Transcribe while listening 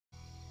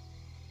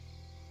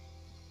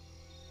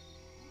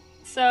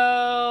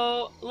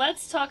So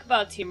let's talk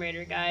about Tomb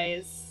Raider,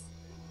 guys.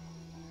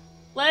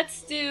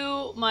 Let's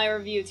do my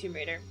review of Tomb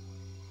Raider.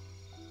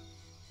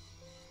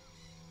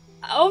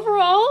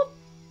 Overall,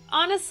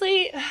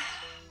 honestly,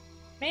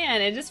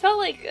 man, it just felt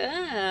like,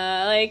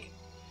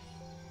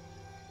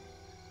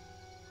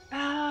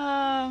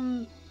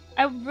 I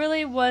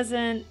really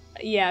wasn't,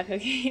 yeah,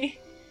 Cookie.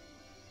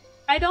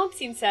 I don't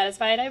seem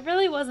satisfied. I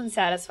really wasn't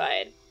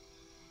satisfied.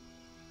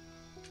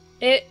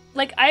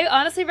 I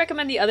honestly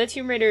recommend the other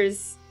Tomb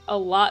Raiders a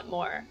lot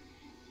more.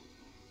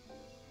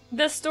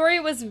 The story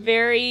was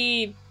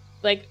very,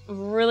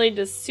 really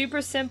just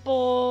super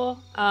simple,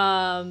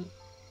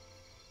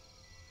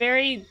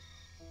 very,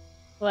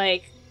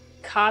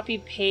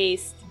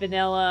 copy-paste,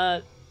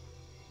 vanilla,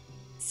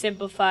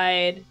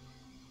 simplified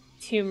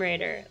Tomb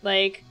Raider.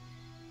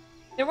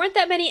 There weren't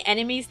that many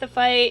enemies to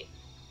fight.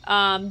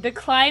 The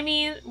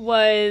climbing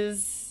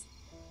was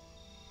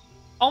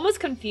almost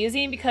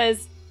confusing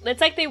because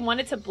it's like they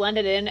wanted to blend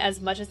it in as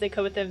much as they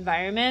could with the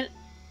environment,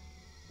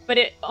 but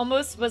it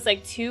almost was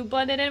too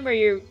blended in where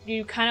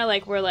you kind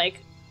of were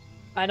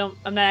I'm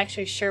not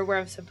actually sure where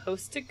I'm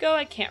supposed to go.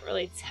 I can't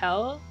really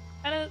tell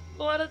a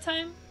lot of the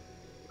time.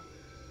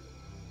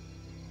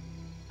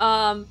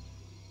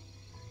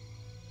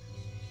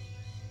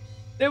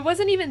 There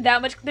wasn't even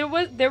that much. There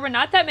were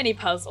not that many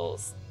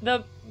puzzles.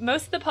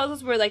 Most of the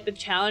puzzles were the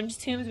challenge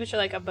tombs, which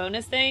are a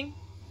bonus thing.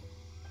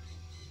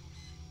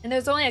 And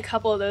there's only a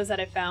couple of those that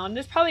I found.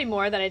 There's probably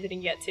more that I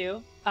didn't get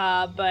to.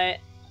 But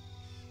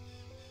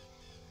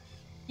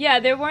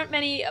yeah, there weren't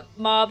many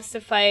mobs to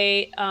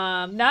fight.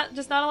 Not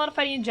a lot of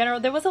fighting in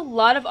general. There was a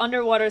lot of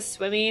underwater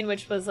swimming,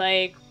 which was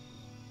okay,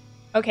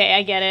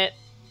 I get it.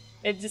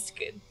 It just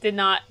did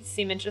not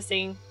seem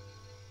interesting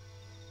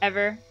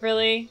ever,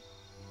 really.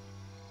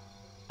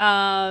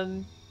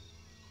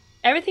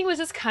 Everything was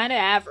just kind of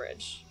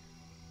average.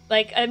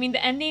 I mean,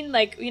 the ending,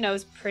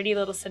 was pretty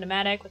little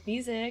cinematic with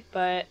music,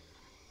 but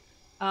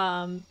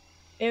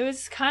it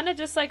was kind of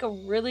just a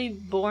really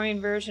boring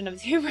version of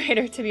Tomb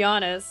Raider, to be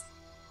honest.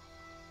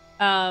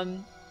 There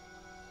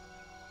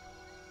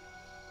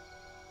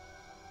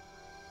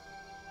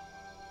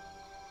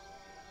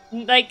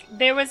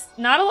was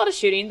not a lot of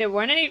shooting, there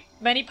weren't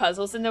many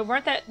puzzles, and there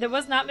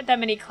was not that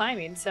many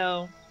climbing,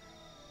 so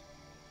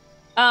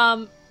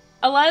a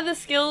lot of the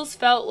skills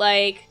felt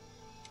the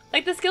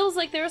skills,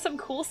 there were some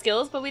cool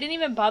skills, but we didn't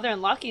even bother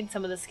unlocking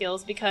some of the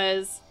skills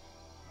because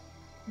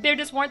there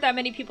just weren't that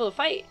many people to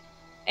fight.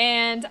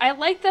 And I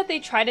like that they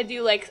try to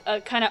do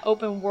a kind of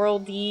open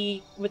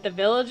world-y with the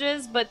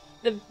villages, but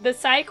the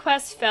side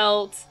quests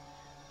felt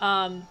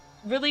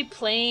really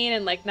plain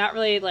and not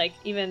really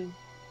even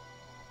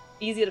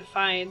easy to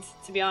find,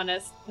 to be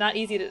honest. Not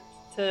easy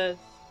to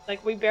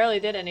we barely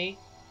did any.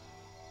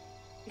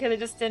 Because it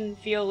just didn't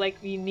feel like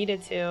we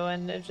needed to,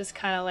 and it just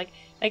kind of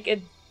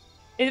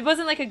it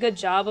wasn't a good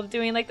job of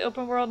doing the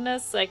open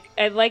worldness.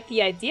 I liked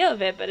the idea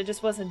of it, but it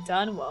just wasn't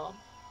done well.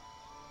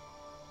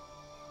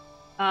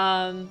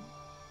 I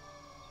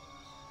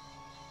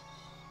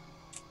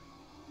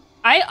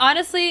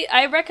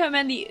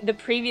recommend the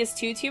previous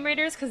two Tomb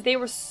Raiders because they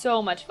were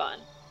so much fun.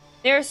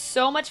 They're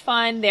so much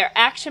fun. They're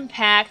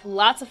action-packed,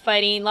 lots of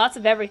fighting, lots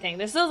of everything.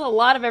 There's still a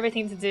lot of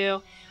everything to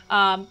do.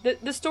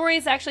 The story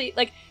is actually,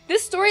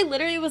 this story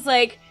literally was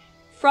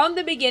from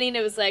the beginning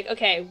it was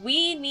okay,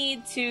 we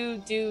need to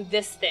do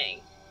this thing.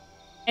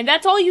 And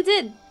that's all you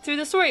did through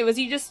the story, was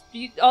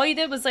all you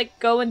did was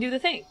go and do the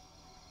thing.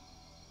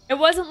 It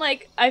wasn't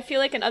I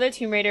feel in other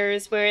Tomb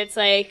Raiders where it's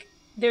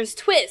there's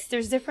twists,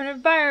 there's different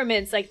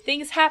environments,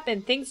 things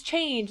happen, things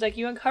change,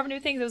 you uncover new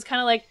things. It was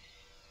kind of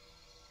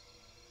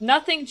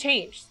nothing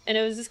changed. And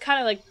it was just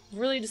kind of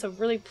really just a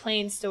really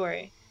plain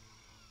story.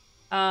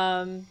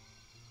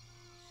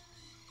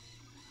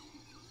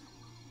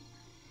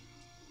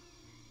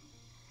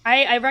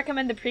 I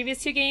recommend the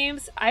previous two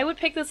games. I would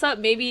pick this up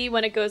maybe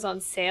when it goes on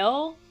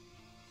sale.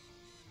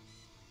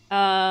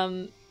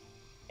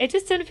 It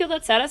just didn't feel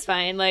that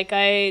satisfying.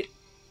 I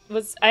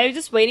was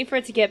just waiting for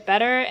it to get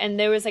better, and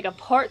there was a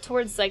part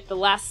towards the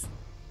last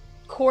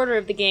quarter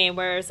of the game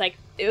where it was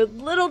it was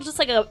little just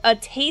a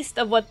taste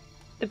of what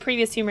the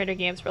previous Tomb Raider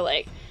games were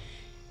like.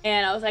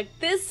 And I was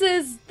this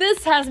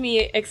has me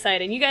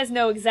excited. You guys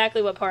know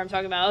exactly what part I'm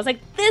talking about. I was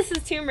this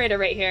is Tomb Raider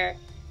right here.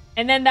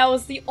 And then that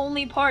was the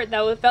only part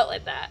that felt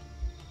like that.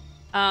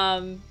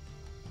 Man,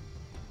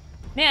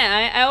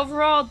 I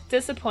overall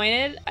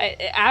disappointed.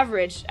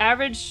 Average. I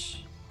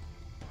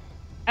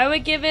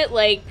would give it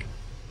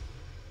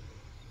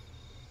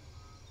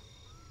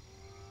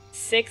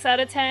 6 out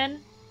of 10.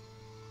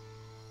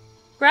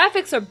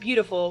 Graphics are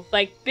beautiful.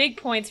 Big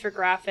points for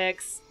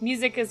graphics.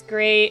 Music is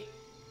great.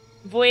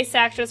 Voice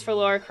actress for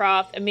Lara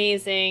Croft,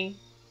 amazing.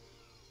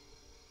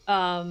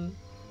 The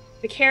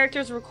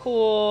characters were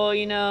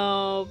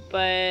cool,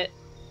 but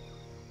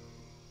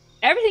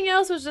everything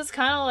else was just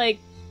kind of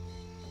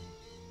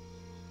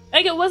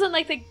it wasn't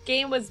the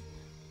game was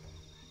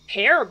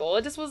terrible.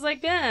 It just was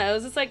yeah, it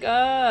was just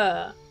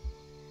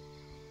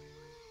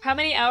How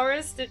many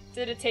hours did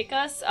it take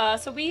us?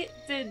 So we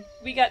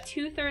got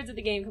 2/3 of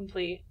the game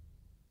complete.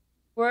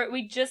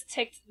 We just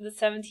ticked the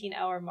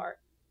 17-hour mark.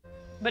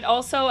 But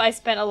also, I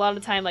spent a lot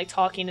of time like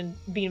talking and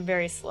being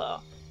very slow.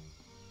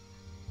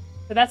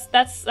 But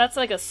that's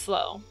like a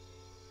slow.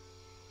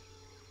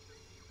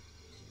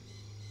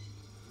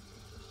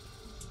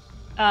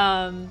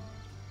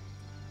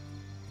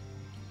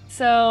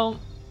 So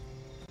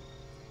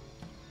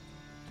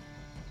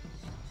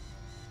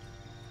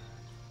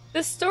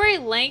the story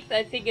length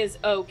I think is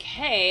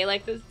okay.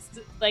 Like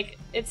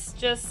it's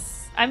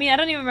just, I mean, I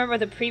don't even remember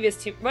the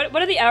previous two. What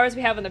are the hours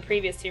we have on the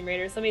previous Tomb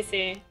Raiders? Let me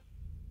see.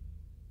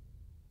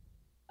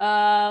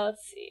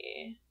 Let's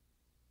see.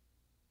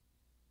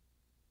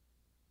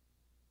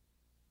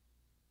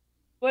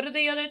 What are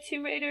the other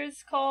Tomb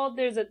Raiders called?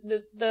 There's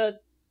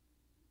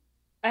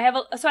I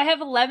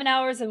have 11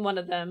 hours in one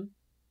of them.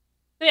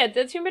 So yeah,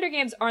 the Tomb Raider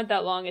games aren't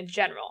that long in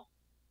general.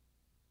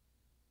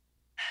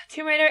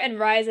 Tomb Raider and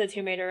Rise of the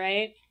Tomb Raider,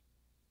 right?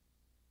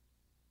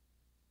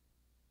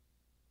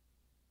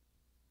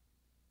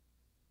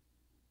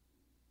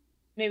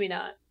 Maybe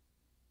not.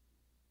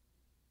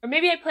 Or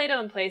maybe I played it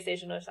on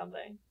PlayStation or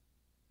something.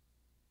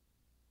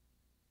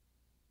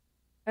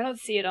 I don't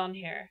see it on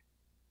here.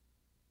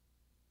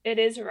 It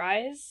is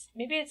Rise?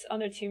 Maybe it's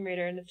under Tomb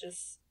Raider and it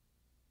just...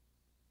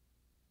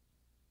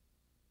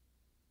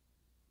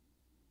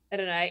 I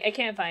don't know, I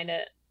can't find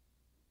it.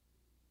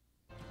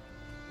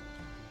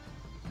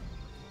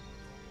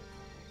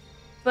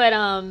 But,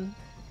 so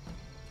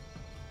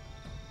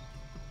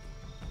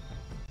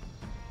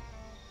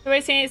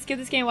wait, saying skip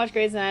this game and watch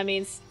Grey's Anatomy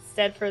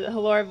instead for the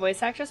Laura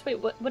voice actress?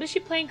 Wait, what is she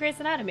playing Grey's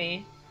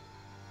Anatomy?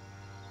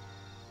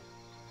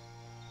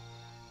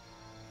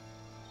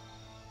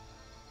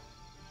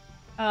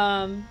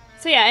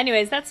 So yeah,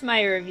 anyways, that's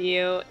my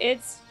review.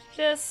 It's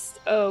just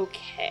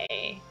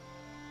okay.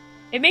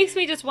 It makes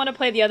me just want to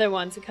play the other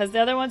ones because the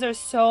other ones are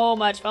so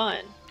much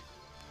fun.